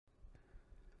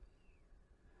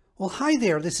Well, hi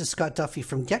there, this is Scott Duffy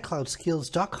from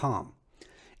GetCloudSkills.com.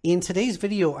 In today's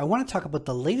video, I want to talk about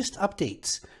the latest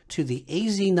updates to the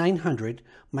AZ-900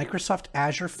 Microsoft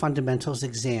Azure Fundamentals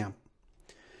exam.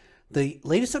 The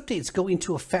latest updates go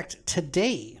into effect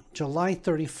today, July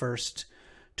 31st,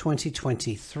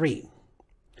 2023.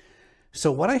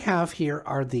 So what I have here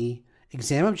are the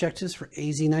exam objectives for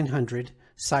AZ-900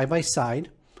 side by side.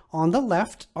 On the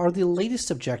left are the latest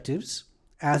objectives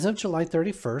as of July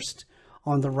 31st.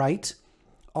 On the right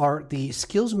are the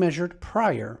skills measured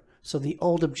prior, so the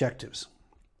old objectives.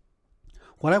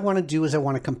 What I want to do is I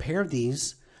want to compare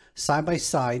these side by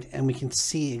side and we can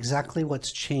see exactly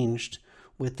what's changed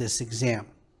with this exam.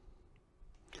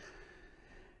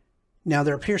 Now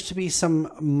there appears to be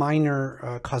some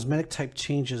minor cosmetic type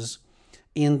changes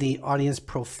in the audience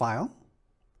profile.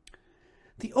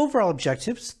 The overall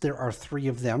objectives, there are 3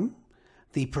 of them.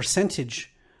 The percentage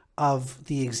of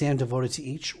the exam devoted to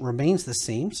each remains the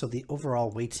same, so the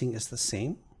overall weighting is the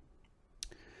same.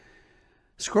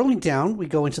 Scrolling down, we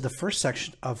go into the first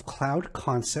section of cloud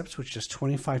concepts, which is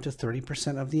 25 to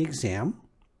 30% of the exam.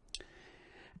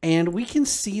 And we can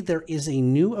see there is a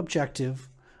new objective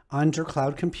under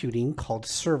cloud computing called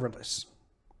serverless.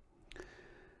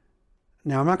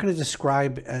 Now, I'm not going to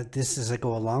describe this as I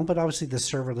go along, but obviously the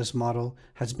serverless model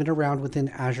has been around within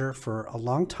Azure for a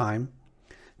long time,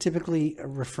 typically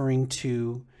referring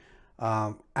to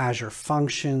Azure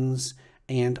functions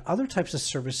and other types of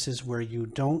services where you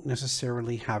don't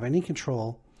necessarily have any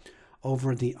control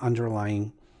over the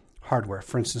underlying hardware.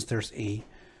 For instance, there's a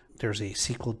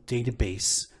SQL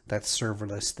database that's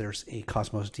serverless, there's a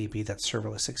Cosmos DB that's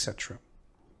serverless, etc.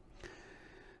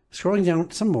 Scrolling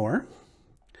down some more,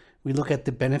 we look at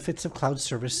the benefits of cloud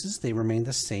services. They remain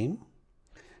the same.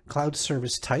 Cloud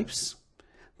service types,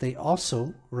 they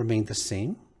also remain the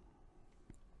same.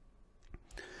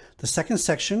 The second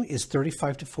section is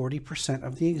 35 to 40%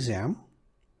 of the exam.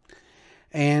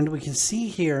 And we can see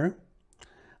here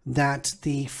that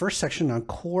the first section on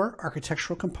core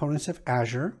architectural components of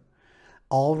Azure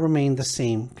all remain the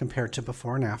same compared to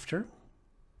before and after.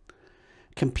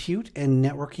 Compute and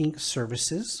networking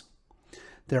services.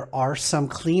 There are some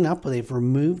cleanup, they've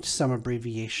removed some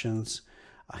abbreviations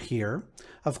here.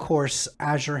 Of course,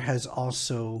 Azure has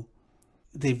also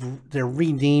they're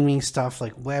renaming stuff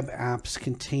like web apps,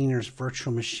 containers,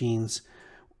 virtual machines,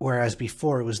 whereas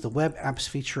before it was the web apps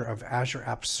feature of Azure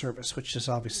App Service, which is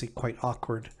obviously quite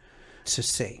awkward to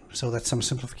say. So that's some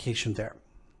simplification there.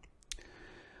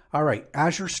 All right,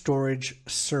 Azure Storage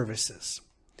Services.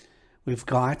 We've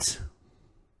got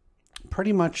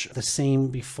pretty much the same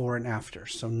before and after,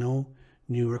 so no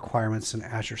new requirements in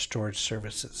Azure Storage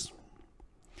Services.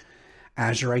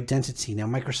 Azure Identity. Now,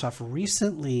 Microsoft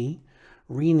recently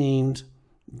renamed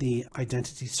the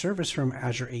identity service from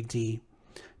Azure AD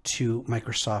to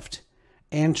Microsoft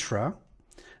Entra.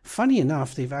 Funny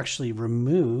enough, they've actually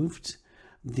removed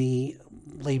the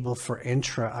label for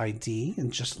Entra ID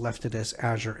and just left it as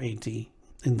Azure AD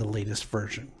in the latest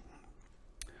version.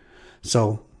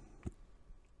 So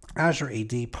Azure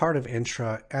AD, part of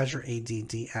Entra, Azure AD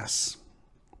DS.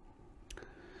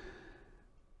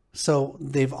 So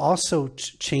they've also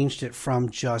changed it from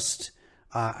just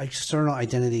external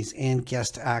identities and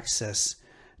guest access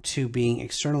to being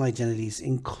external identities,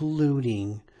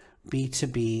 including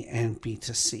B2B and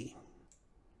B2C.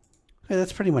 Okay,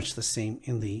 that's pretty much the same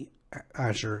in the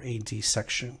Azure AD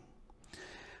section.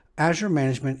 Azure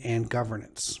Management and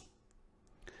Governance.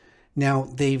 Now,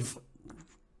 they've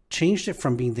changed it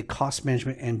from being the cost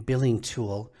management and billing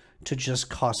tool to just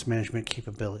cost management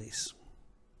capabilities.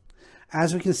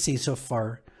 As we can see so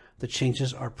far, the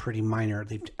changes are pretty minor.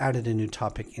 They've added a new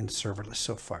topic in serverless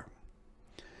so far.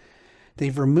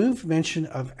 They've removed mention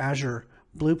of Azure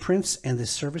Blueprints and the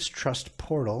Service Trust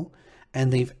Portal,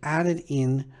 and they've added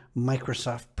in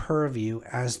Microsoft Purview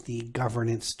as the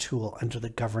governance tool under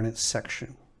the governance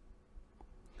section.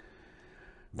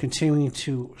 Continuing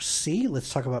to see,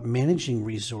 let's talk about managing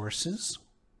resources.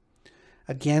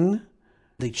 Again,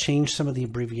 they changed some of the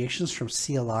abbreviations from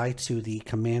CLI to the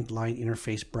command line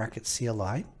interface bracket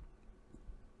CLI.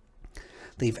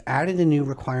 They've added a new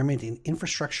requirement in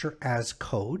infrastructure as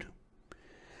code,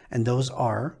 and those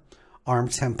are ARM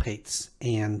templates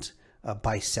and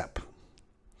Bicep.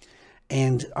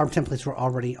 And ARM templates were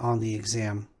already on the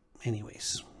exam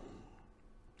anyways.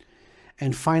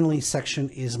 And finally, section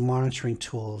is monitoring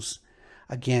tools.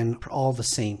 Again, all the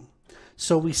same.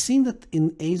 So we've seen that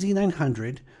in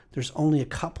AZ-900, there's only a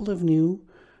couple of new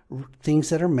things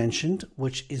that are mentioned,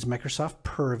 which is Microsoft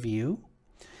Purview,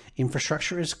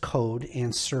 infrastructure as code,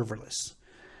 and serverless.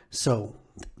 So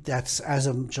that's as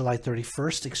of July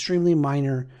 31st, extremely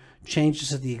minor changes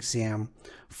to the exam.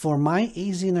 For my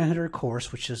AZ-900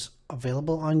 course, which is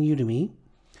available on Udemy,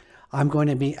 I'm going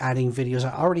to be adding videos.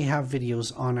 I already have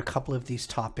videos on a couple of these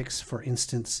topics. For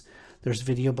instance, there's a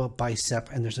video about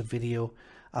bicep and there's a video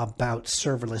about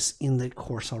serverless in the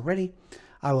course already.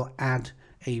 I will add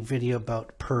a video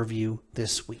about Purview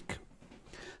this week.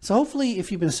 So hopefully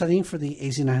if you've been studying for the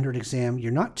AZ-900 exam,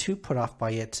 you're not too put off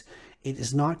by it. It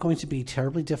is not going to be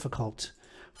terribly difficult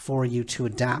for you to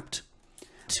adapt,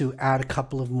 to add a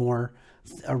couple of more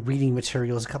reading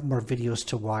materials, a couple more videos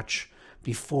to watch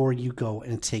before you go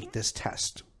and take this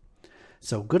test.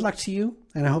 So good luck to you,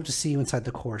 and I hope to see you inside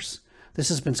the course. This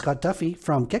has been Scott Duffy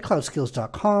from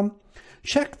getcloudskills.com.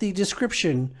 Check the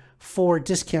description for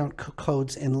discount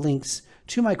codes and links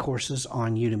to my courses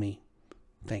on Udemy.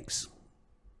 Thanks.